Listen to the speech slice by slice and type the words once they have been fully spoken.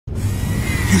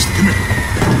Houston, come here.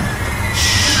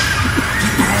 Shh.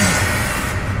 Keep quiet.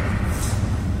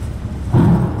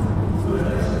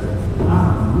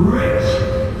 I'm rich.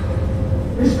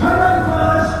 It's Payday,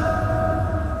 fellas.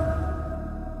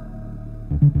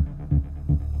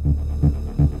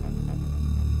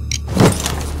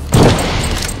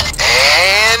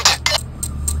 And...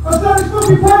 I said it's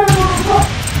fucking Payday, motherfucker!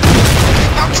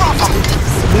 Now drop him!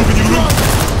 Moving you loose.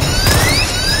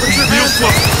 Put your hands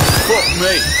up. Fuck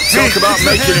me. Talk about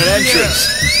making an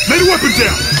entrance. Lay the weapon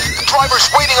down. The driver's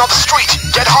waiting on the street.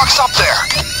 Get Hox up there.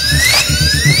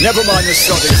 Never mind the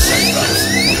sodding setbacks.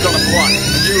 I've got a plan.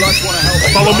 And you lads want to help me?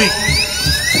 Follow me.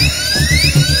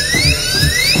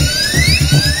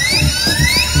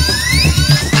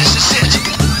 This is it.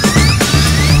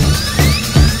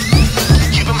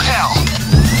 Give him hell.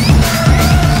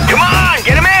 Come on,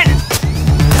 get him in!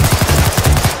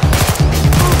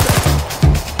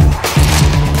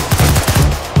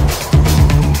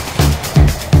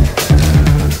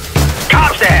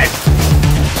 Cops ahead!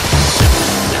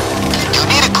 You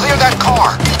need to clear that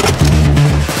car.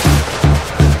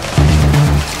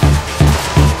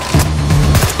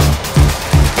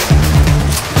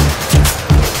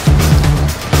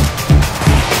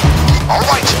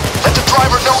 Alright, let the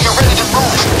driver know you're ready to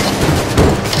move.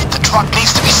 The truck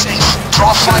needs to be safe.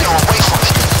 Draw fire away from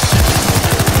it.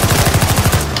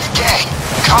 Gang,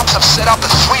 cops have set up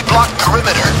a 3-block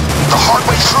perimeter. The hard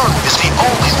way through is the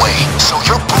only way, so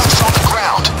your boots on the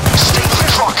ground. Stay with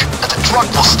the truck, and the truck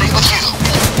will stay with you.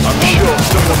 I'm sure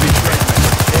someone betrayed me.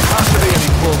 It has to be an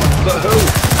informant, but who?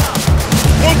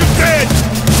 One is dead.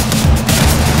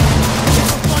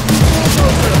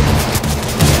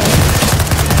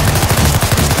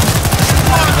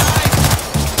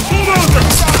 Bulldozer.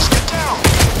 Get down.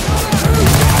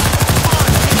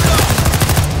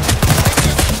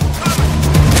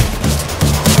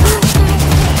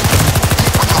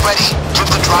 When you're ready, give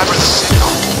the driver the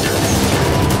signal.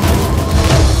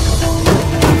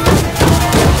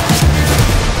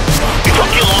 You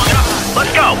took you long enough.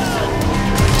 Let's go.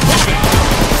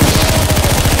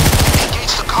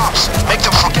 Engage the cops. Make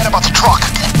them forget about the truck.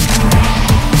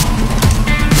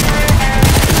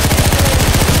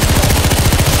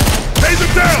 Tase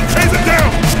him down. Tase him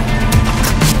down.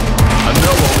 I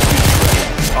know what was betrayed.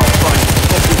 I'll find the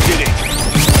fuck who did it.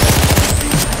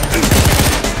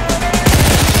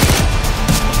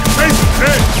 Tase him.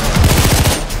 Hey.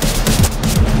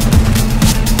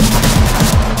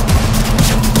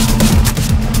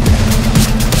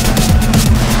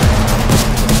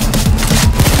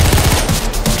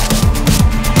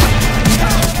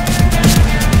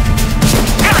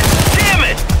 God damn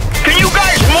it! Can you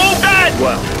guys move that?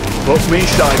 Well, fuck me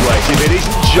sideways if it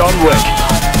isn't John Wick.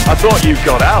 I thought you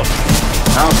got out.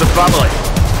 How's the family?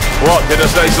 What, did I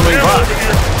say something bad?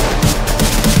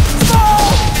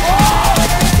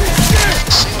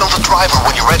 Signal the driver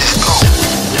when you're ready to go.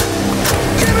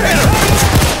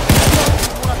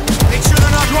 Make sure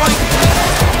they're not running.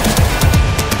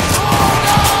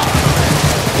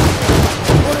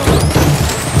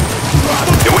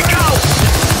 Here we go!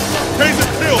 Tase him.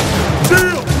 Kill.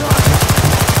 Kill.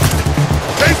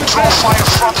 Tase him. Draw fire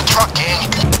from the truck, gang.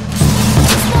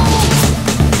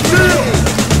 Kill.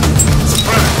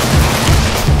 Suppress.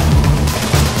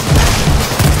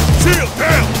 Shield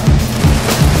down.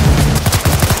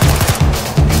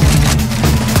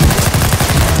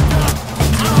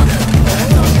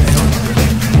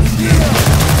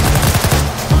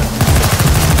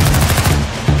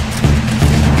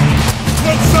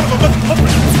 Son of a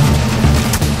motherfucker.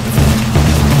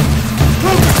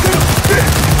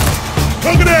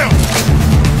 Hug it down.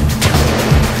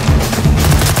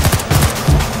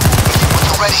 When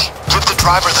you're ready, give the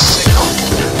driver the signal.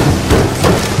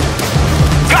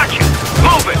 Gotcha!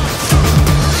 Move it!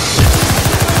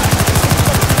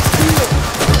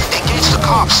 Engage the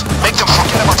cops. Make them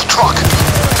forget about the truck.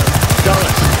 Darren,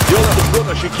 your little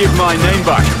brother should give my name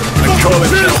back and call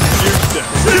himself Houston.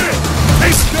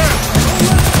 Ace down.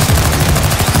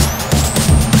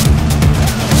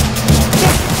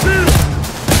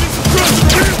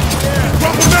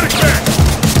 Drop a medic back.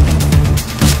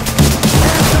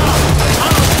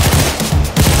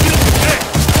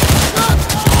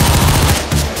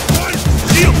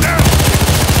 Shield down.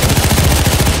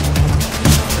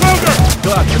 Closer.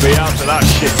 Glad to be out of that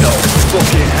shit, though.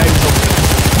 Fucking Hazel.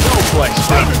 No place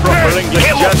for a proper English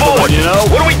gentleman, you know?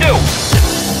 What do we do?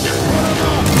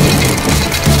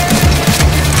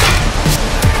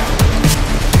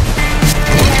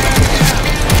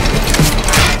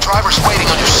 Driver's waiting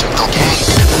on your signal, gang.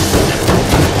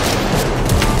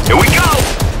 Here we go!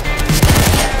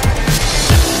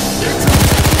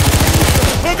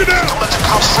 Hug it down. Don't let the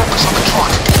cops focus on the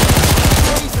truck.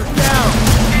 Laser down!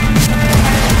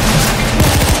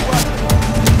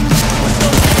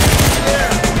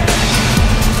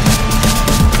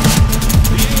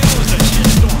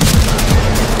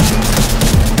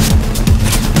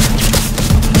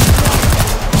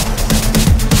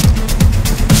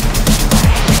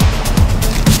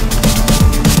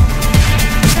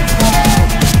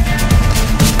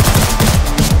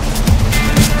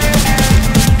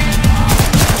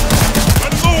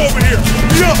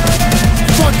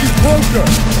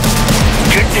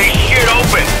 Get this shit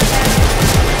open!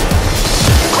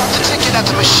 Grab the ticket at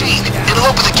the machine. It'll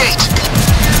open the gate.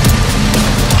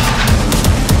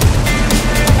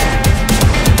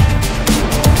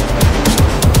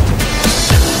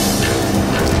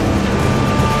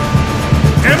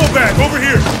 Ammo bag, over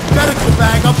here! Medical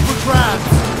bag up for grabs!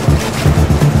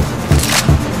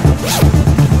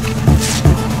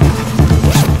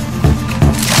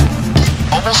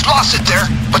 Almost lost it there,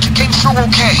 but you came through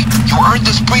okay. You earned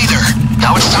this breather.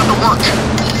 Now it's time to work.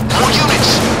 More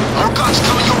units. More guns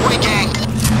coming your way, gang.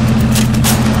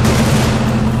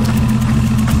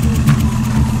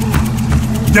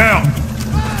 Down!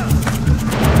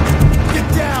 Get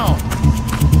down!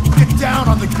 Get down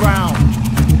on the ground!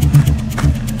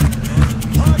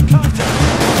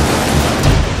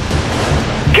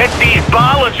 Get these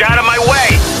bollards out of my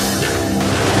way!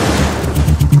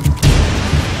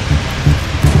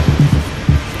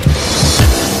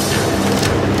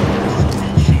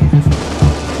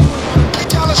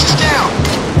 Dallas is down.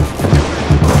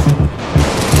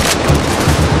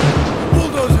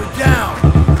 Bulldozer down!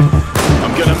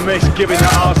 I'm gonna miss giving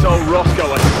that arsehole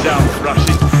Roscoe a sound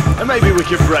thrashing. And maybe we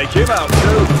can break him out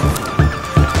too.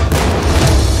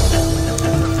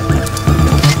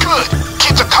 Good.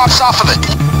 Keep the cops off of it.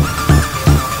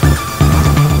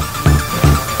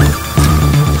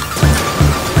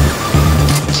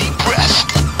 Deep breath.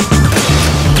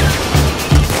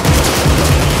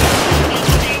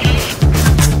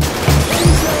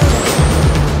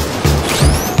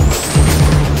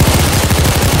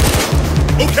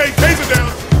 Okay, taser down!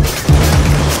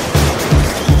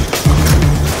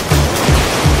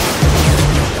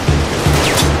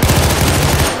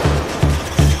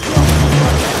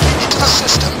 Into the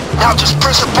system. Now just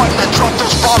press a button and drop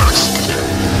those bollards.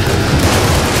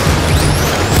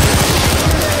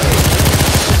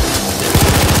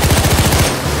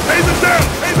 Taser down!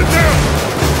 Taser down!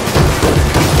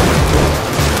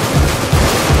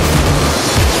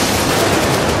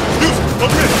 Houston, no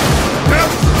win! Down,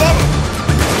 follow!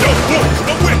 Yo, boys,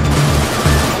 no win!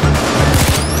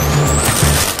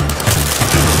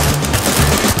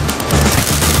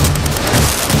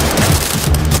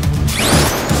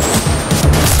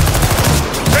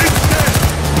 Taser down!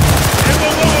 Ammo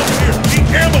low over here! Need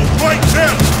ammo right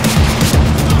now!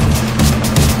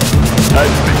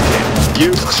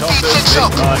 You Speed kicks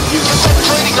up. Get that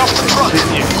training off the truck.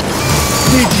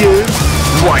 Did you?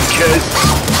 Wankers!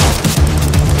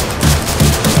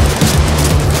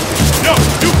 Yo,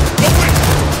 you, no win!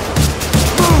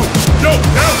 Move! Yo,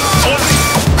 down! On me!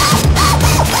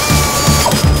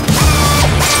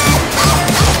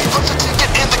 Put the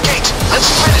ticket in the gate. Let's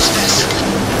finish this.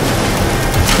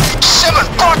 7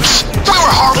 bucks! We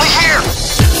were hardly here!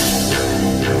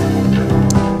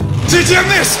 Did you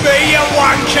miss me, you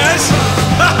wankers?